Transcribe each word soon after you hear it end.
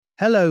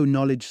Hello,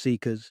 knowledge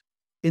seekers.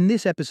 In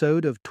this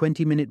episode of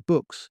 20-Minute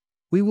Books,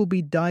 we will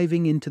be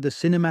diving into the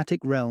cinematic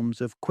realms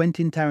of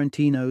Quentin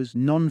Tarantino's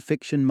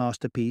non-fiction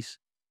masterpiece,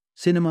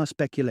 Cinema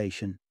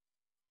Speculation.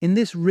 In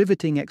this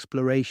riveting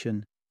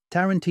exploration,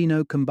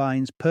 Tarantino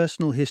combines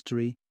personal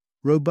history,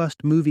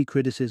 robust movie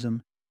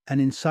criticism, and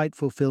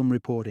insightful film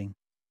reporting.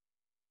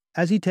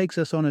 As he takes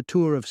us on a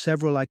tour of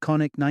several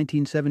iconic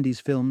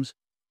 1970s films,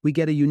 we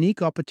get a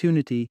unique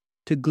opportunity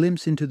to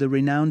glimpse into the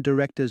renowned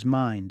director's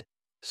mind,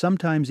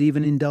 sometimes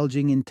even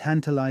indulging in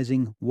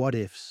tantalizing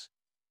what-ifs.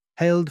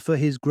 Hailed for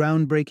his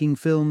groundbreaking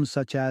films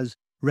such as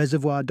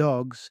Reservoir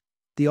Dogs,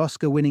 the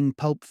Oscar-winning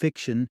Pulp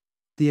Fiction,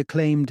 the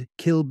acclaimed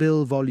Kill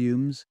Bill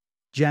volumes,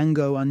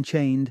 Django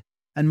Unchained,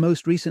 and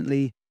most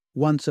recently,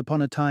 Once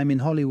Upon a Time in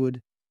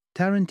Hollywood,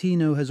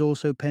 Tarantino has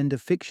also penned a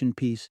fiction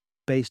piece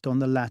based on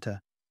the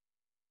latter.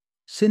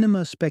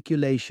 Cinema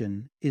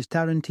Speculation is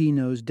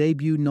Tarantino's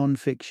debut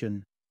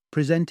non-fiction,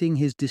 presenting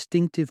his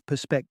distinctive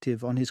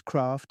perspective on his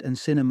craft and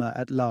cinema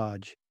at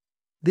large.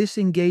 This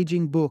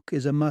engaging book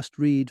is a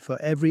must-read for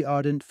every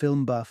ardent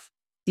film buff,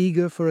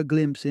 eager for a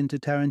glimpse into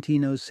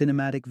Tarantino's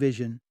cinematic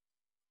vision.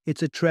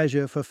 It's a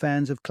treasure for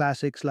fans of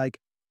classics like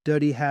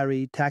Dirty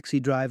Harry, Taxi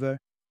Driver,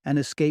 and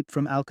Escape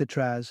from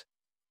Alcatraz,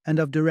 and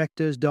of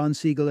directors Don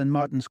Siegel and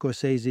Martin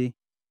Scorsese.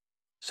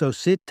 So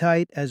sit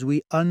tight as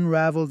we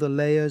unravel the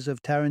layers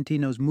of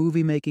Tarantino's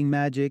movie-making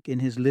magic in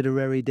his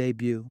literary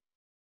debut.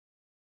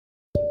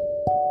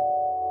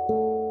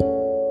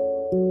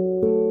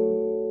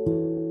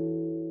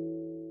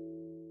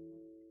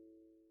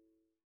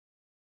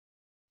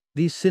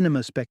 The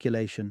Cinema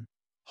Speculation,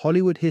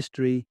 Hollywood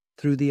History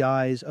Through the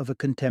Eyes of a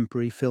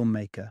Contemporary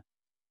Filmmaker.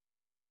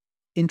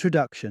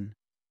 Introduction.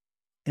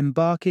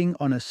 Embarking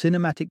on a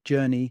cinematic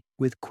journey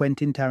with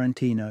Quentin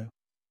Tarantino.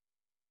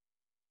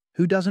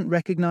 Who doesn't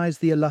recognize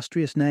the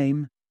illustrious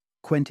name,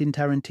 Quentin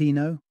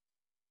Tarantino?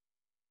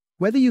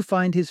 Whether you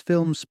find his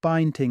films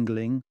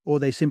spine-tingling or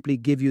they simply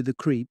give you the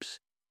creeps,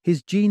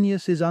 his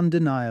genius is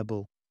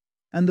undeniable,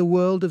 and the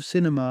world of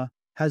cinema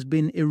has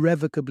been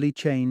irrevocably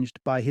changed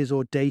by his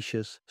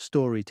audacious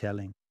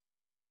storytelling.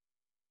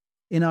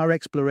 In our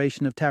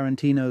exploration of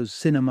Tarantino's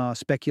Cinema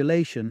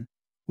Speculation,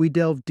 we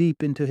delve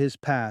deep into his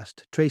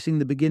past, tracing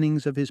the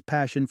beginnings of his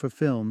passion for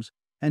films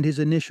and his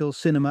initial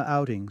cinema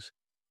outings.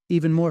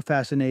 Even more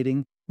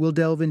fascinating, we'll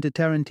delve into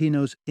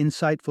Tarantino's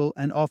insightful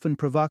and often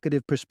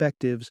provocative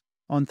perspectives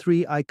on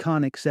three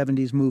iconic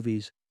 70s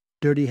movies,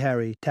 Dirty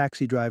Harry,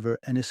 Taxi Driver,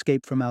 and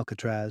Escape from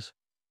Alcatraz.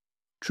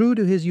 True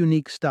to his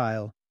unique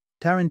style,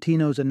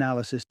 Tarantino's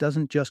analysis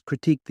doesn't just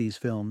critique these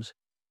films.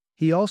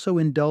 He also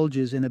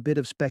indulges in a bit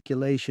of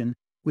speculation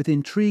with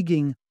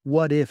intriguing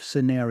what-if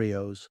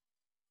scenarios.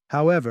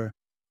 However,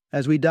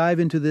 as we dive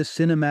into this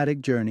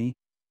cinematic journey,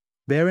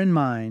 bear in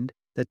mind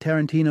that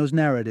Tarantino's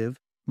narrative,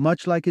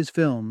 much like his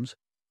films,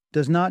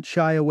 does not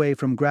shy away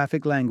from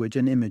graphic language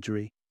and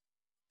imagery.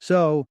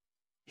 So,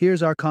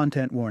 here's our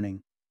content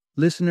warning.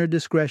 Listener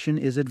discretion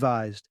is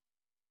advised.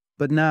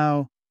 But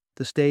now,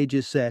 the stage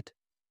is set.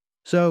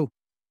 So,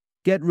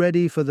 get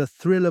ready for the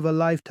thrill of a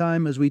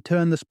lifetime as we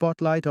turn the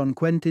spotlight on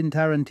Quentin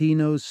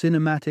Tarantino's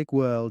cinematic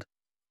world.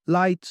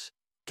 Lights,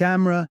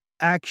 camera,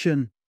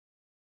 action!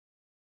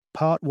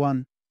 Part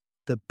 1.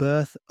 The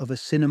Birth of a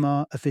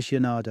Cinema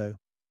Aficionado.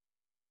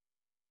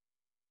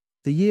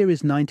 The year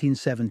is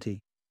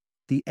 1970,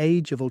 the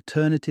age of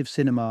alternative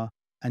cinema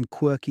and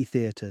quirky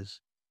theaters.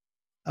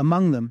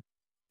 Among them,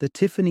 the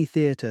Tiffany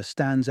Theater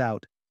stands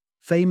out,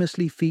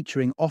 famously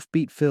featuring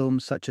offbeat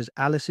films such as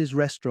Alice's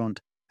Restaurant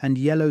and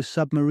Yellow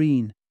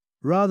Submarine,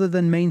 rather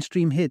than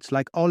mainstream hits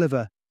like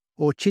Oliver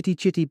or Chitty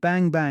Chitty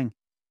Bang Bang.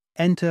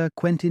 Enter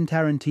Quentin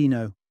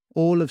Tarantino,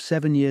 all of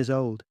 7 years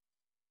old.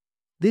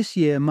 This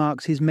year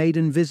marks his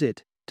maiden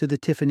visit to the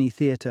Tiffany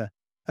Theater,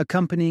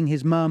 accompanying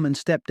his mum and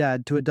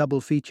stepdad to a double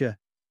feature.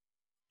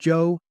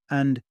 Joe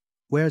and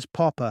Where's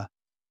Poppa?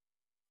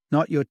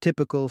 Not your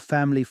typical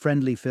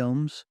family-friendly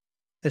films,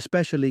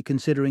 especially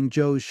considering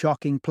Joe's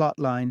shocking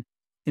plotline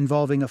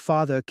involving a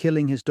father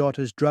killing his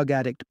daughter's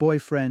drug-addict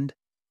boyfriend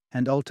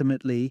and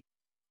ultimately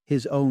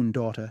his own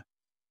daughter.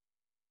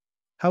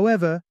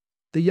 However,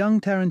 the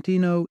young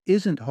Tarantino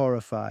isn't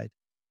horrified.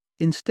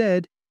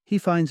 Instead, he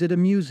finds it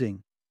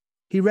amusing.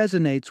 He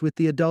resonates with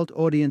the adult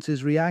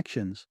audience's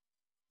reactions,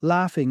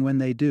 laughing when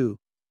they do,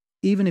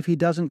 even if he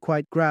doesn't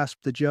quite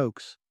grasp the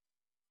jokes.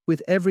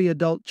 With every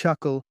adult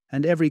chuckle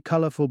and every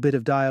colorful bit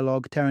of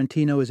dialogue,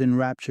 Tarantino is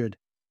enraptured.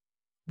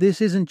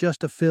 This isn't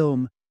just a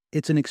film,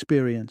 it's an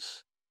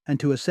experience. And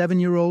to a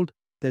 7-year-old,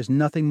 there's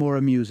nothing more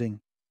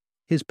amusing.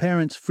 His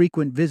parents'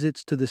 frequent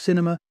visits to the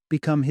cinema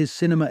become his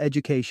cinema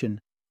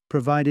education,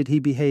 provided he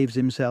behaves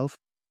himself.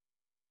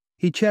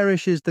 He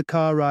cherishes the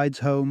car rides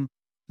home,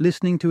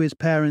 listening to his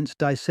parents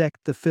dissect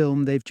the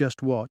film they've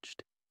just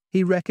watched.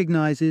 He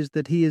recognizes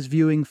that he is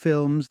viewing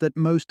films that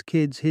most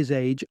kids his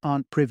age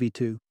aren't privy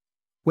to.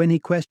 When he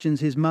questions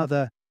his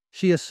mother,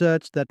 she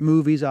asserts that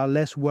movies are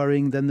less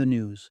worrying than the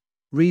news,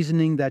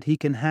 reasoning that he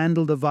can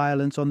handle the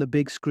violence on the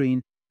big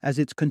screen as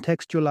it's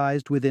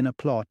contextualized within a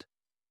plot.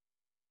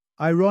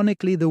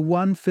 Ironically, the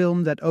one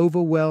film that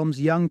overwhelms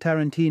young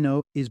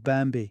Tarantino is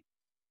Bambi.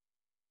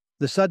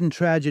 The sudden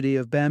tragedy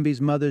of Bambi's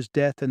mother's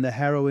death and the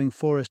harrowing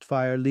forest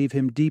fire leave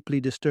him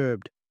deeply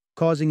disturbed,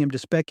 causing him to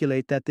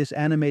speculate that this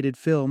animated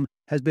film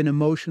has been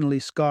emotionally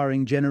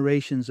scarring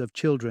generations of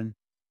children.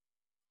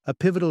 A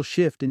pivotal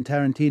shift in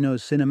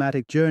Tarantino's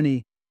cinematic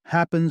journey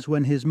happens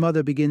when his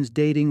mother begins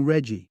dating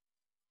Reggie,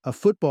 a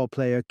football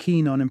player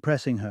keen on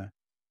impressing her.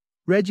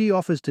 Reggie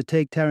offers to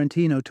take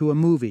Tarantino to a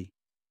movie,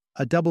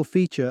 a double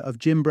feature of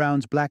Jim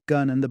Brown's Black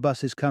Gun and The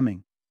Bus Is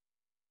Coming.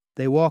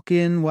 They walk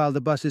in while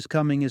The Bus Is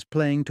Coming is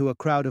playing to a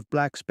crowd of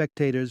black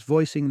spectators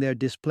voicing their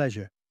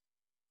displeasure.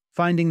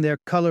 Finding their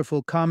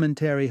colorful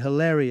commentary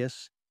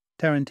hilarious,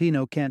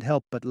 Tarantino can't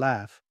help but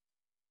laugh.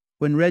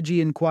 When Reggie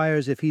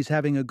inquires if he's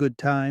having a good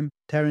time,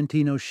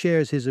 Tarantino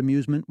shares his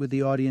amusement with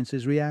the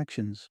audience's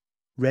reactions.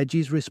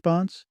 Reggie's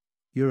response?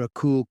 "You're a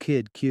cool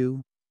kid,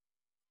 Q."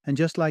 And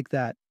just like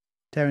that,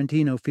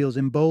 Tarantino feels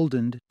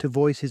emboldened to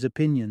voice his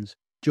opinions,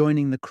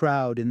 joining the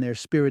crowd in their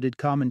spirited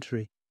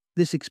commentary.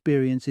 This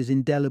experience is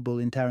indelible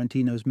in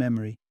Tarantino's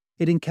memory.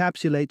 It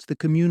encapsulates the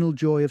communal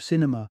joy of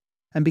cinema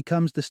and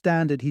becomes the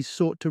standard he's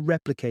sought to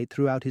replicate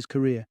throughout his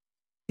career.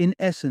 In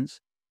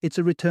essence, it's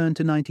a return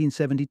to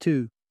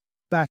 1972,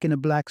 back in a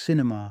black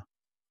cinema,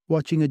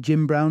 watching a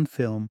Jim Brown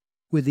film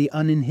with the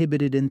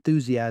uninhibited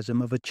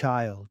enthusiasm of a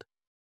child.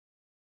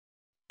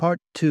 Part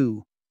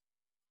 2.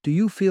 Do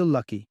you feel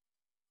lucky?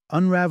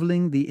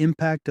 Unraveling the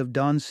impact of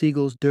Don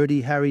Siegel's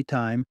Dirty Harry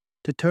time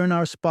to turn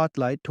our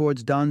spotlight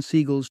towards Don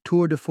Siegel's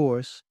tour de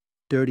force,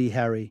 Dirty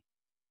Harry.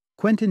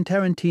 Quentin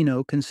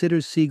Tarantino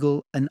considers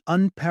Siegel an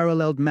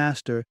unparalleled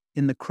master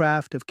in the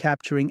craft of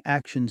capturing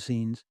action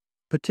scenes,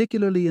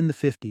 particularly in the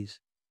 50s.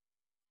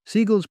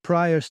 Siegel's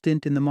prior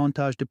stint in the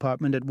montage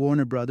department at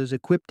Warner Brothers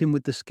equipped him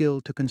with the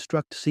skill to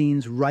construct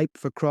scenes ripe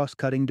for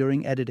cross-cutting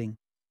during editing.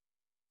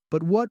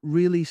 But what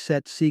really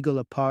set Siegel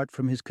apart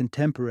from his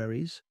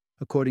contemporaries,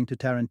 according to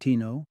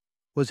Tarantino,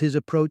 was his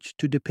approach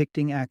to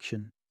depicting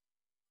action.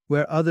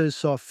 Where others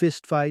saw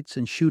fistfights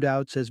and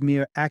shootouts as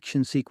mere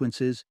action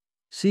sequences,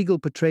 Siegel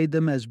portrayed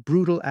them as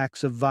brutal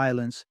acts of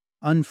violence,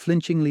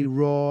 unflinchingly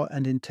raw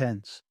and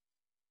intense.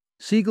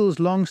 Siegel's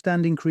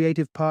long-standing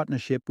creative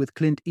partnership with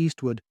Clint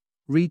Eastwood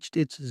reached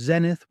its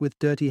zenith with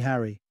Dirty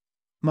Harry,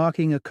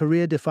 marking a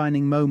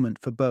career-defining moment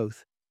for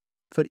both.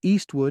 For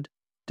Eastwood,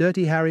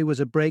 Dirty Harry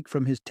was a break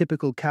from his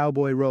typical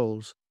cowboy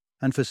roles,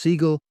 and for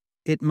Siegel,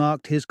 it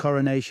marked his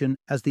coronation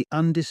as the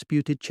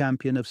undisputed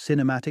champion of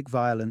cinematic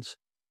violence.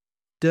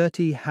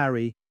 Dirty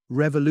Harry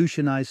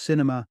revolutionized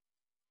cinema,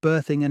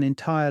 birthing an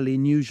entirely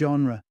new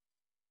genre.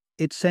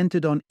 It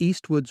centered on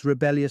Eastwood's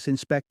rebellious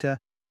inspector,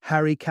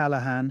 Harry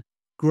Callahan,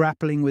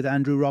 grappling with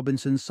Andrew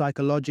Robinson's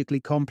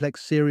psychologically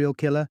complex serial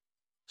killer,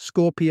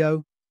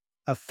 Scorpio,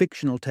 a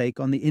fictional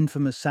take on the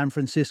infamous San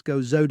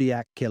Francisco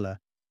Zodiac killer.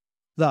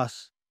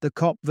 Thus, the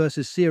cop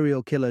versus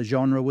serial killer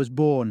genre was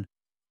born,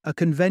 a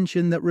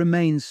convention that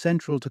remains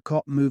central to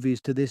cop movies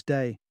to this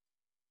day.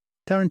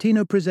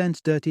 Tarantino presents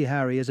Dirty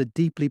Harry as a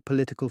deeply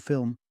political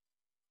film.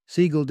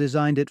 Siegel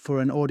designed it for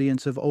an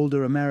audience of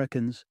older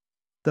Americans,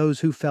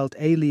 those who felt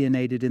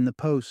alienated in the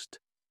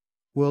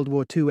post-World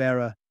War II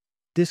era,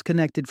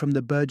 disconnected from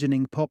the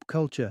burgeoning pop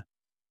culture.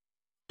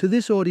 To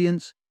this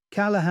audience,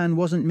 Callahan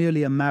wasn't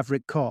merely a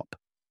maverick cop.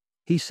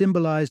 He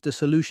symbolized a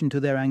solution to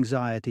their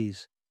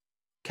anxieties.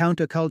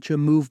 Counterculture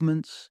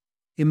movements,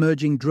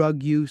 emerging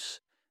drug use,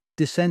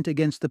 dissent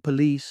against the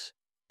police,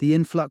 the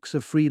influx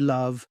of free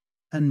love,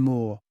 and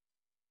more.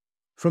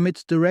 From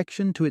its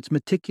direction to its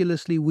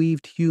meticulously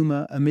weaved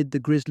humor amid the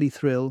grisly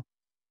thrill,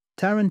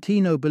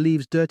 Tarantino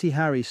believes Dirty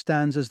Harry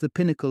stands as the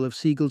pinnacle of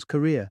Siegel's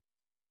career,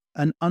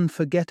 an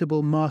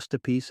unforgettable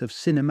masterpiece of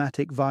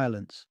cinematic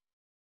violence.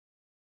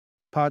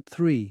 Part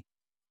 3.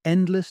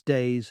 Endless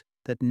Days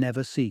That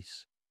Never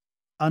Cease.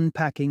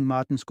 Unpacking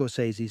Martin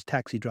Scorsese's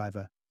Taxi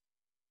Driver.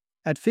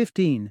 At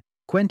 15,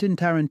 Quentin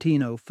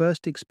Tarantino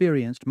first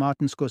experienced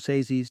Martin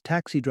Scorsese's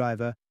Taxi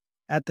Driver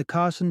at the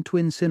Carson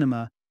Twin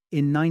Cinema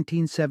in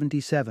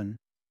 1977.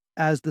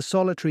 As the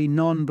solitary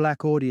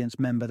non-black audience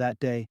member that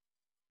day,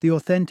 the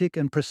authentic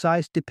and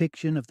precise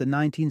depiction of the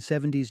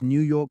 1970s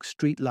New York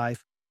street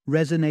life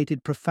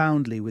resonated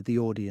profoundly with the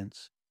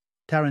audience.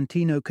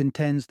 Tarantino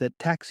contends that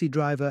Taxi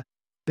Driver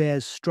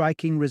bears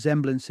striking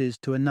resemblances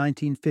to a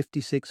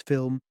 1956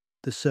 film,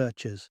 The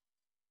Searchers.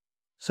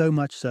 So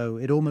much so,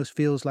 it almost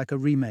feels like a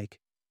remake.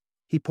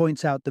 He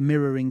points out the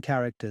mirroring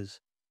characters.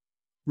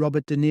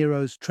 Robert De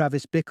Niro's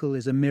Travis Bickle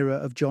is a mirror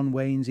of John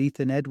Wayne's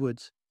Ethan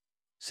Edwards.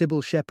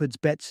 Sybil Shepherd's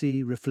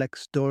Betsy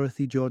reflects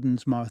Dorothy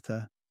Jordan's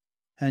Martha.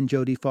 And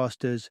Jodie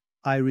Foster's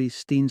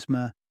Iris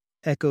Steensma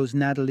echoes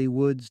Natalie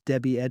Wood's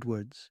Debbie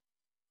Edwards.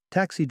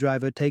 Taxi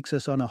Driver takes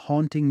us on a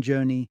haunting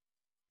journey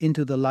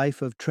into the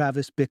life of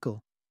Travis Bickle,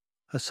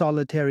 a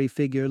solitary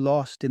figure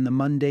lost in the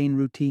mundane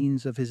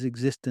routines of his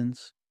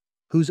existence,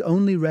 whose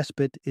only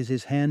respite is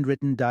his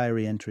handwritten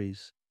diary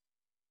entries.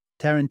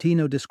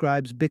 Tarantino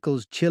describes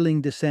Bickle's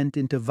chilling descent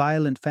into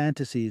violent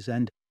fantasies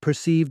and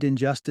perceived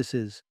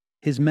injustices,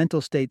 his mental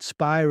state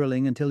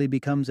spiraling until he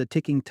becomes a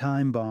ticking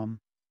time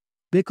bomb.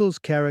 Bickle's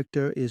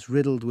character is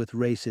riddled with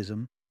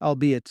racism,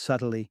 albeit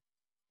subtly.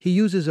 He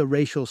uses a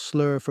racial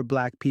slur for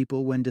black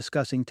people when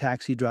discussing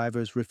taxi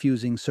drivers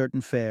refusing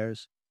certain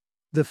fares.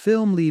 The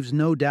film leaves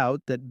no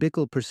doubt that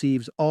Bickle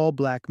perceives all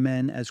black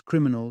men as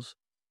criminals,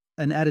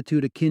 an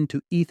attitude akin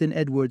to Ethan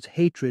Edwards'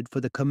 hatred for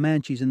the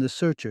Comanches and the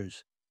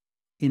Searchers.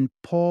 In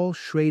Paul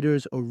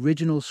Schrader's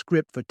original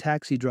script for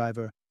Taxi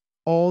Driver,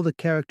 all the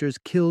characters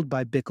killed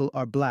by Bickle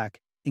are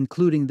black,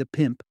 including the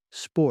pimp,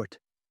 Sport.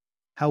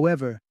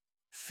 However,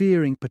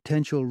 fearing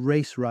potential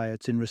race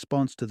riots in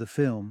response to the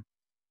film,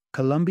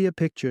 Columbia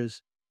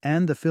Pictures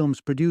and the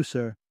film's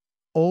producer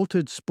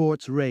altered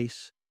Sport's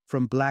race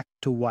from black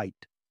to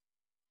white.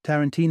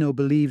 Tarantino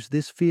believes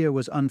this fear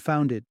was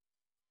unfounded,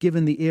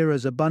 given the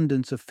era's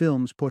abundance of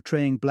films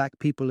portraying black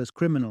people as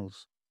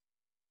criminals.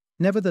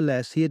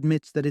 Nevertheless, he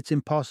admits that it's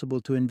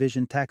impossible to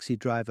envision Taxi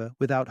Driver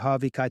without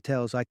Harvey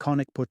Keitel's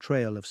iconic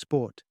portrayal of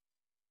Sport.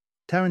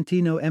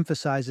 Tarantino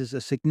emphasizes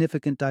a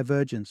significant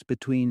divergence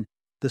between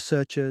The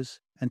Searchers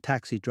and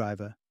Taxi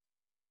Driver.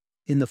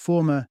 In the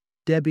former,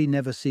 Debbie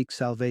never seeks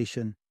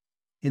salvation.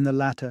 In the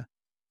latter,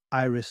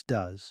 Iris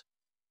does.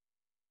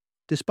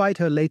 Despite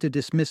her later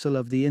dismissal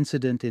of the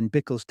incident in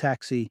Bickle's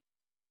taxi,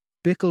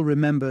 Bickle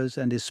remembers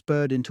and is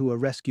spurred into a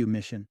rescue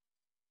mission.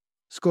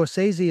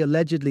 Scorsese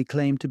allegedly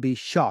claimed to be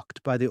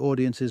shocked by the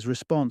audience's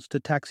response to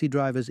Taxi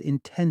Driver's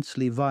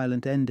intensely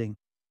violent ending.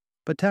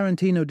 But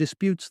Tarantino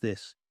disputes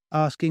this,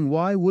 asking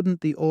why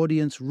wouldn't the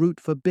audience root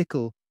for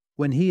Bickle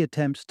when he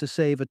attempts to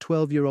save a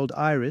 12-year-old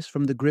Iris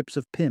from the grips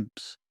of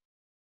pimps.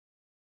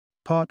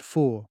 Part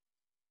 4.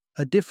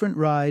 A Different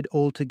Ride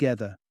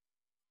Altogether.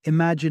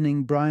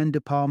 Imagining Brian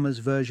De Palma's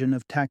version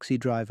of Taxi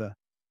Driver.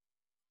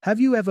 Have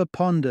you ever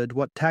pondered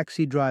what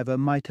Taxi Driver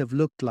might have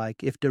looked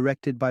like if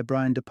directed by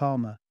Brian De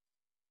Palma?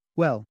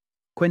 Well,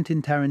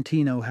 Quentin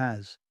Tarantino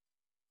has.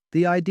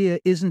 The idea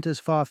isn't as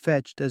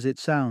far-fetched as it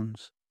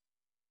sounds.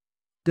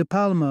 De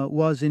Palma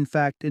was in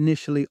fact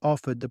initially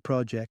offered the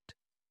project.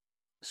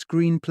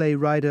 Screenplay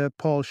writer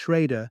Paul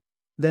Schrader,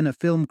 then a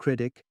film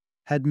critic,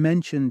 had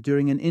mentioned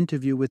during an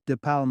interview with De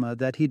Palma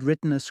that he'd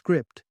written a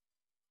script.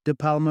 De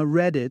Palma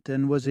read it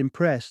and was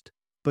impressed,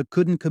 but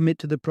couldn't commit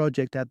to the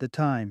project at the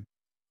time,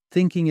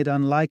 thinking it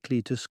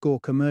unlikely to score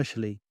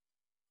commercially.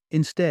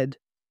 Instead,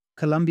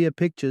 Columbia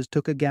Pictures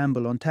took a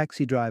gamble on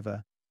Taxi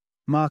Driver,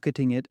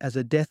 marketing it as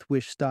a Death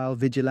Wish-style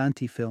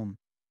vigilante film.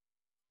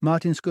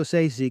 Martin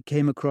Scorsese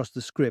came across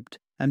the script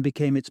and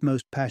became its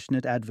most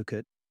passionate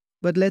advocate.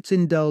 But let's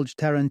indulge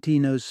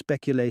Tarantino's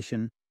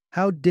speculation.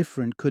 How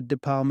different could De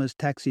Palma's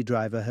Taxi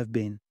Driver have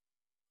been?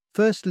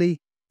 Firstly,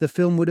 the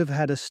film would have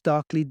had a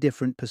starkly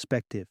different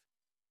perspective.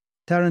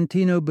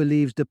 Tarantino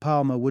believes De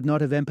Palma would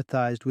not have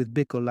empathized with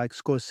Bickle like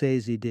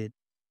Scorsese did.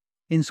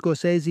 In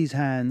Scorsese's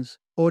hands,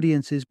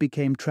 audiences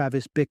became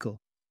Travis Bickle.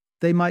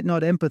 They might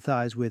not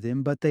empathize with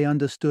him, but they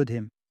understood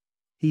him.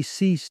 He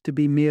ceased to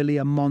be merely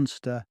a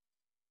monster.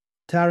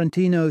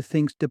 Tarantino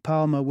thinks De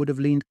Palma would have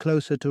leaned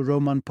closer to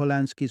Roman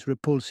Polanski's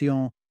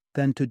Repulsion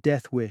than to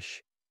Death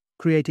Wish,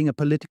 creating a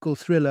political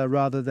thriller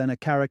rather than a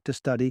character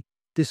study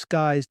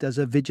disguised as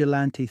a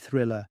vigilante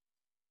thriller.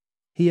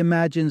 He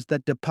imagines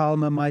that De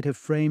Palma might have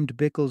framed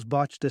Bickle's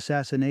botched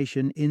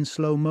assassination in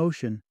slow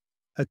motion,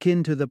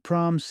 akin to the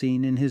prom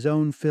scene in his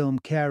own film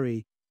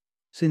Carrie.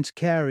 Since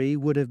Carrie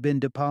would have been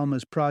De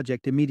Palma's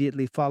project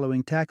immediately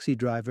following Taxi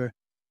Driver,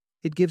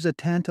 it gives a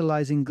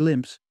tantalizing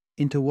glimpse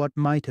into what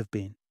might have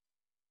been.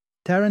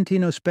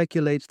 Tarantino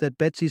speculates that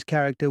Betsy's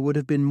character would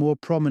have been more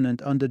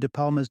prominent under De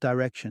Palma's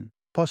direction,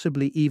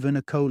 possibly even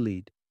a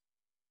co-lead.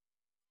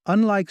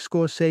 Unlike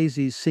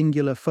Scorsese's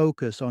singular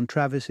focus on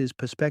Travis's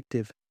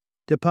perspective,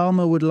 De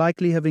Palma would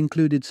likely have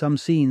included some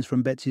scenes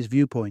from Betsy's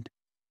viewpoint.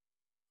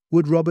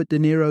 Would Robert De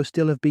Niro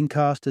still have been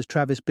cast as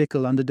Travis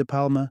Bickle under De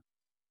Palma?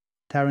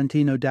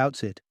 Tarantino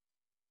doubts it.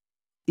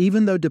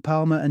 Even though De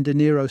Palma and De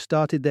Niro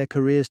started their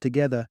careers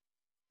together,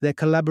 their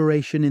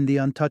collaboration in The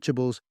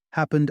Untouchables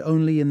happened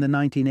only in the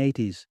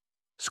 1980s.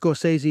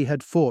 Scorsese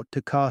had fought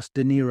to cast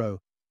De Niro,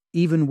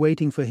 even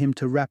waiting for him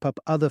to wrap up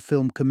other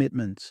film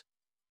commitments.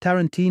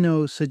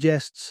 Tarantino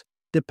suggests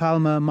De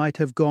Palma might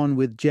have gone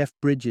with Jeff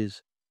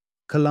Bridges,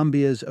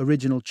 Columbia's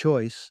original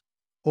choice,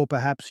 or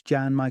perhaps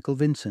Jan Michael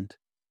Vincent.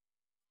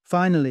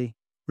 Finally,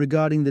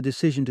 regarding the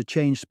decision to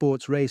change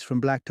Sport's race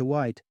from black to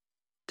white,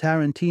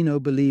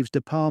 Tarantino believes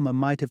De Palma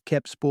might have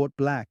kept Sport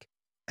black,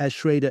 as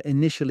Schrader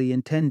initially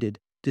intended,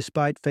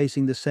 despite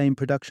facing the same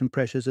production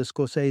pressures as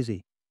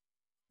Scorsese.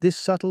 This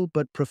subtle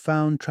but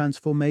profound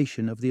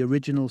transformation of the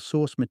original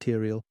source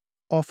material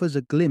offers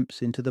a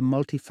glimpse into the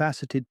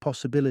multifaceted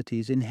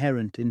possibilities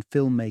inherent in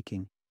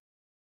filmmaking.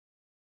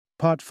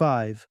 Part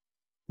 5.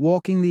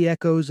 Walking the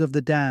Echoes of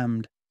the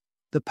Damned.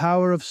 The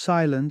Power of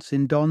Silence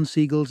in Don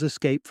Siegel's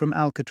Escape from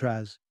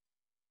Alcatraz.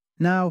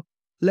 Now,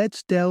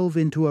 let's delve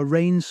into a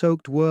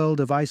rain-soaked world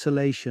of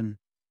isolation.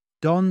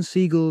 Don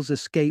Siegel's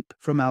Escape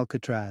from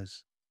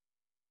Alcatraz.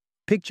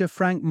 Picture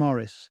Frank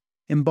Morris,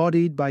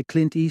 embodied by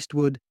Clint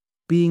Eastwood,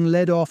 being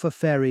led off a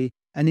ferry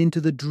and into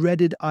the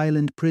dreaded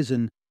island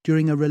prison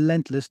during a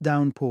relentless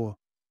downpour.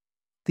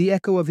 The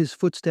echo of his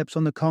footsteps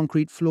on the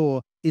concrete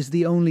floor is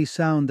the only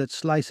sound that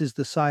slices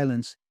the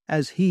silence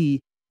as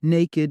he,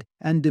 naked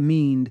and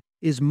demeaned,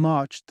 is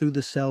marched through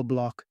the cell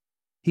block.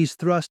 He's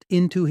thrust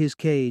into his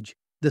cage,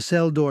 the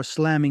cell door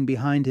slamming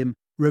behind him,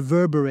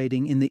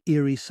 reverberating in the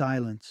eerie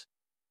silence.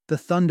 The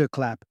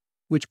thunderclap,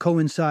 which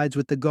coincides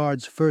with the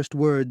guard's first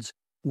words,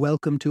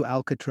 "Welcome to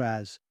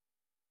Alcatraz,"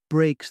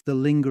 breaks the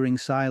lingering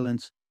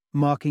silence,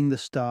 marking the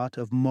start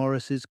of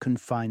Morris's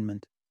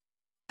confinement.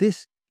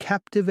 This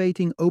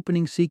captivating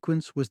opening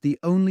sequence was the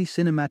only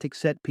cinematic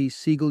set piece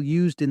Siegel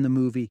used in the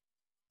movie,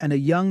 and a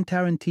young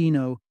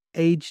Tarantino,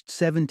 aged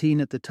 17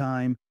 at the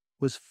time,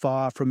 was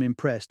far from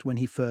impressed when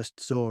he first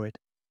saw it.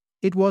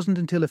 It wasn't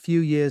until a few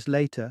years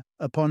later,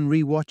 upon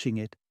re-watching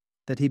it,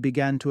 that he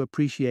began to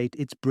appreciate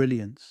its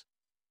brilliance.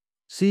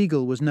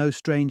 Siegel was no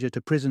stranger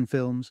to prison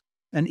films,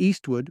 and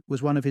Eastwood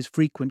was one of his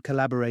frequent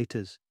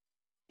collaborators.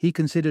 He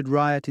considered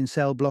Riot in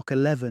Cell Block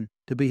 11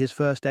 to be his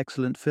first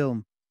excellent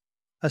film,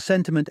 a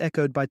sentiment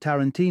echoed by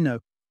Tarantino,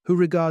 who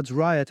regards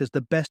Riot as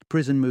the best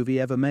prison movie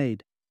ever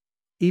made.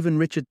 Even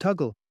Richard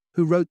Tuggle,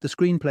 who wrote the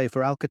screenplay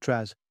for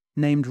Alcatraz,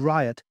 named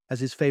Riot as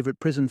his favorite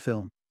prison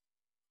film.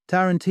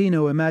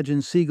 Tarantino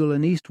imagines Siegel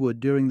and Eastwood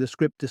during the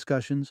script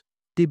discussions,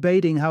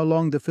 debating how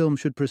long the film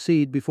should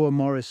proceed before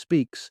Morris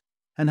speaks,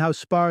 and how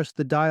sparse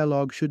the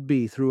dialogue should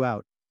be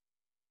throughout.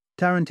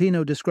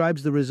 Tarantino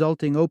describes the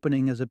resulting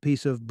opening as a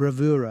piece of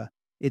bravura,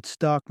 its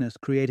starkness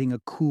creating a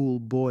cool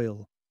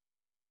boil.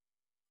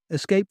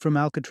 Escape from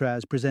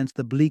Alcatraz presents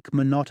the bleak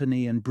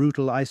monotony and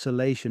brutal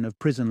isolation of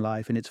prison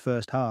life in its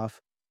first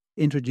half,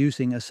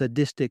 introducing a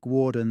sadistic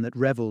warden that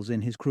revels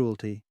in his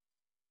cruelty.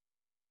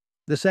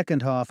 The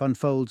second half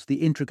unfolds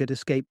the intricate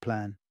escape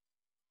plan.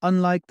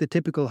 Unlike the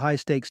typical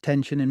high-stakes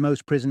tension in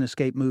most prison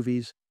escape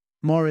movies,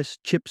 Morris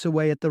chips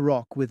away at the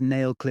rock with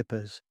nail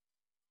clippers,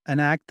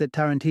 an act that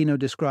Tarantino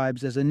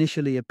describes as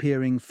initially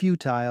appearing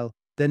futile,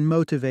 then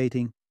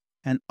motivating,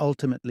 and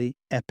ultimately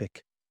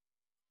epic.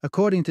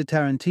 According to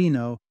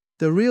Tarantino,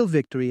 the real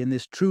victory in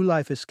this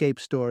true-life escape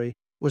story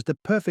was the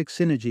perfect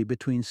synergy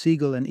between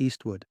Siegel and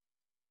Eastwood.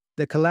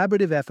 The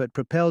collaborative effort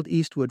propelled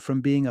Eastwood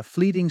from being a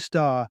fleeting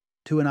star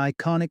to an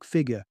iconic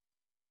figure,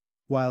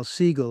 while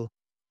Siegel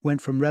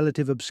went from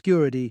relative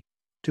obscurity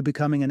to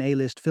becoming an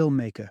A-list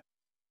filmmaker.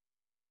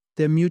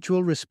 Their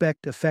mutual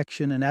respect,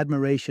 affection, and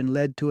admiration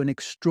led to an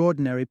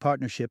extraordinary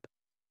partnership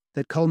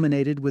that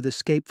culminated with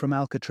Escape from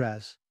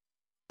Alcatraz,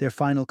 their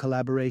final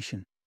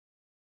collaboration.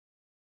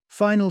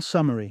 Final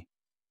summary.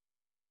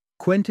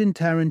 Quentin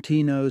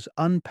Tarantino's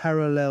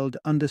unparalleled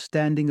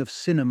understanding of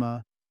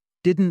cinema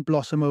didn't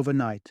blossom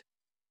overnight.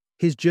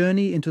 His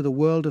journey into the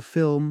world of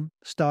film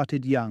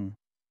started young.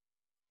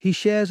 He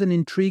shares an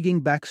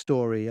intriguing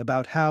backstory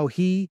about how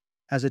he,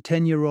 as a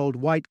 10-year-old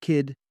white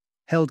kid,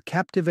 held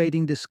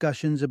captivating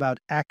discussions about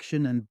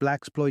action and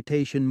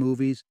blaxploitation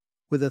movies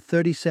with a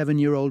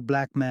 37-year-old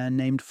black man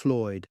named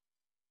Floyd.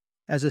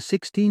 As a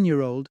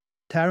 16-year-old,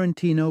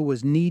 Tarantino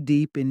was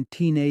knee-deep in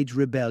teenage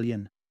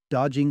rebellion,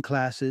 dodging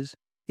classes,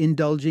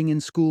 indulging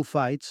in school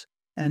fights,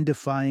 and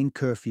defying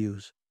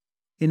curfews.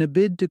 In a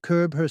bid to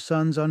curb her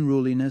son's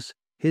unruliness,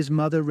 his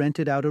mother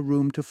rented out a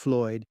room to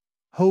Floyd,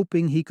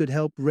 hoping he could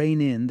help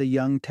rein in the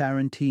young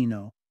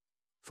Tarantino.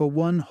 For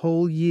one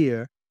whole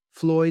year,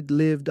 Floyd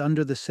lived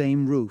under the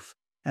same roof,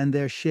 and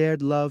their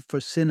shared love for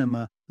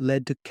cinema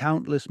led to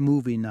countless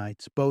movie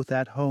nights, both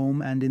at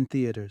home and in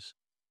theaters.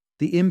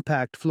 The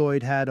impact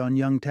Floyd had on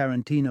young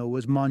Tarantino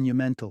was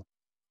monumental.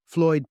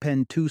 Floyd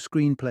penned 2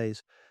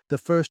 screenplays, the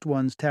first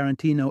ones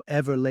Tarantino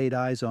ever laid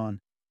eyes on,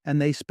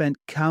 and they spent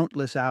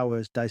countless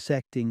hours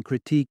dissecting,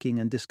 critiquing,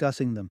 and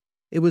discussing them.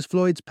 It was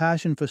Floyd's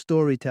passion for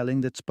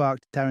storytelling that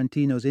sparked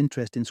Tarantino's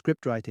interest in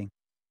scriptwriting.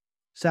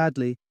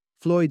 Sadly,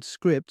 Floyd's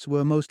scripts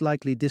were most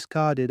likely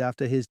discarded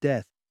after his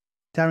death.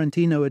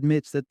 Tarantino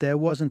admits that there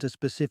wasn't a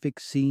specific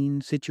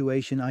scene,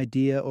 situation,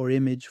 idea, or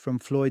image from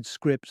Floyd's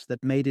scripts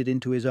that made it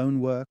into his own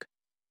work.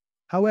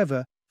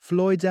 However,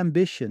 Floyd's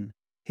ambition,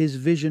 his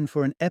vision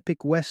for an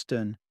epic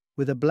western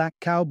with a black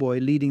cowboy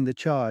leading the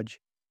charge,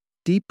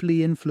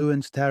 deeply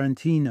influenced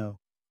Tarantino,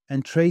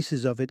 and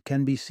traces of it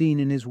can be seen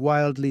in his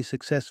wildly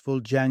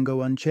successful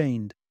Django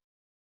Unchained.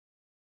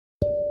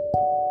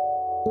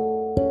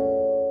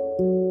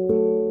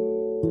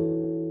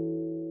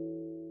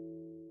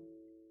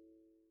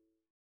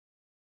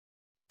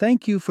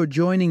 Thank you for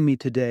joining me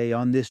today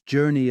on this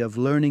journey of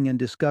learning and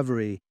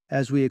discovery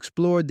as we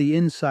explored the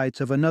insights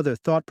of another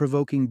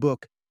thought-provoking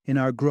book in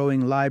our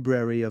growing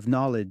library of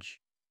knowledge.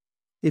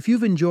 If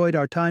you've enjoyed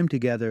our time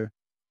together,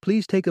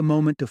 please take a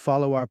moment to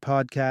follow our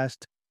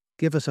podcast,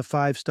 give us a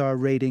 5-star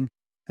rating,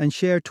 and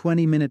share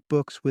 20-minute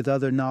books with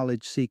other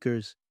knowledge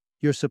seekers.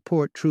 Your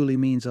support truly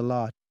means a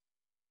lot.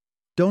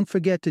 Don't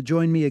forget to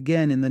join me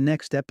again in the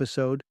next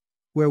episode,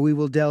 where we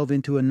will delve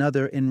into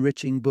another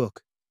enriching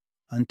book.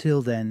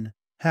 Until then,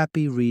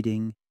 happy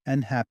reading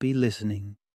and happy listening.